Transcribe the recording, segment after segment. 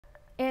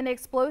An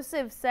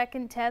explosive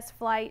second test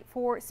flight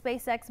for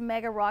SpaceX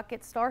mega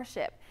rocket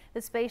Starship.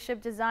 The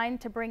spaceship designed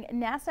to bring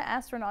NASA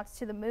astronauts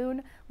to the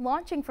moon,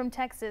 launching from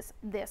Texas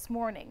this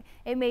morning.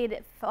 It made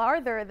it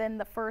farther than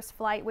the first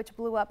flight, which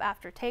blew up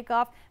after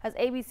takeoff. As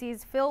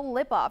ABC's Phil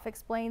Lipoff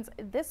explains,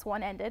 this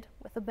one ended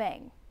with a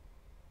bang.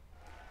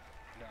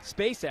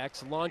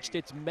 SpaceX launched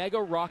its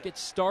mega rocket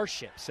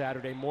Starship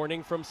Saturday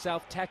morning from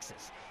South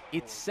Texas,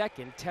 its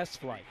second test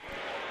flight.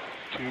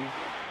 2,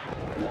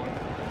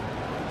 1.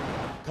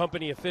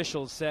 Company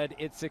officials said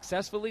it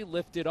successfully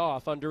lifted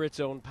off under its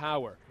own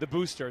power. The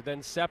booster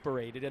then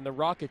separated and the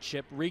rocket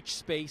ship reached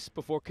space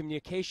before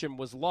communication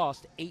was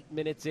lost 8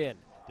 minutes in.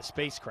 The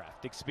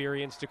spacecraft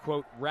experienced a,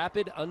 quote,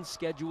 rapid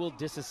unscheduled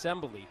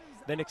disassembly,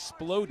 then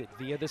exploded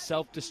via the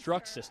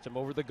self-destruct system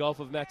over the Gulf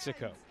of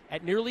Mexico.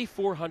 At nearly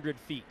 400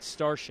 feet,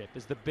 Starship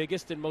is the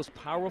biggest and most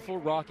powerful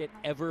rocket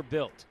ever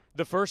built.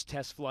 The first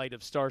test flight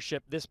of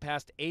Starship this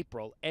past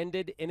April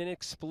ended in an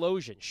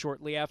explosion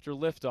shortly after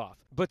liftoff.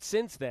 But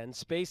since then,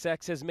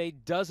 SpaceX has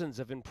made dozens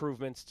of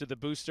improvements to the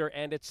booster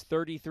and its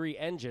 33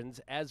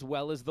 engines, as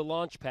well as the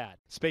launch pad.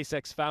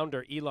 SpaceX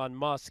founder Elon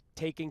Musk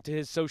taking to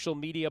his social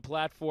media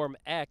platform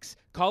X,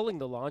 calling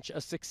the launch a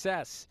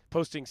success,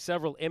 posting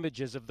several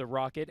images of the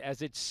rocket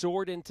as it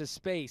soared into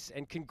space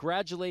and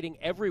congratulating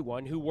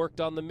everyone who worked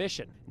on the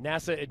mission.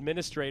 NASA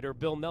Administrator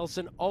Bill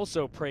Nelson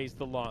also praised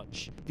the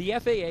launch. The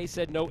FAA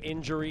said no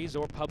injuries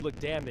or public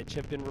damage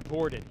have been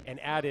reported and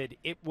added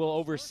it will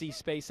oversee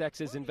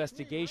SpaceX's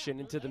investigation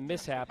into the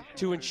mishap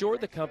to ensure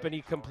the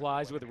company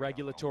complies with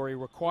regulatory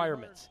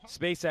requirements.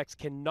 SpaceX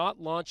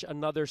cannot launch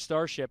another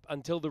Starship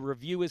until the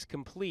review is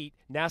complete.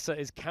 NASA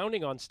is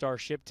counting on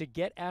Starship to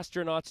get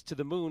astronauts to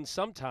the moon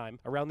sometime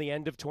around the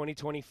end of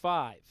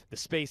 2025. The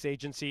space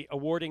agency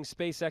awarding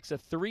SpaceX a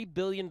 $3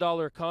 billion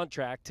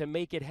contract to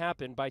make it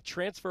happen by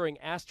transferring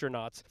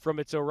astronauts from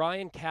its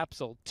Orion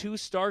capsule to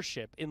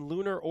Starship in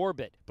lunar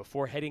orbit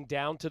before heading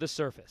down to the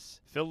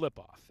surface. Phil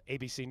Lipoff,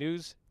 ABC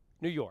News,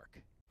 New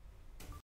York.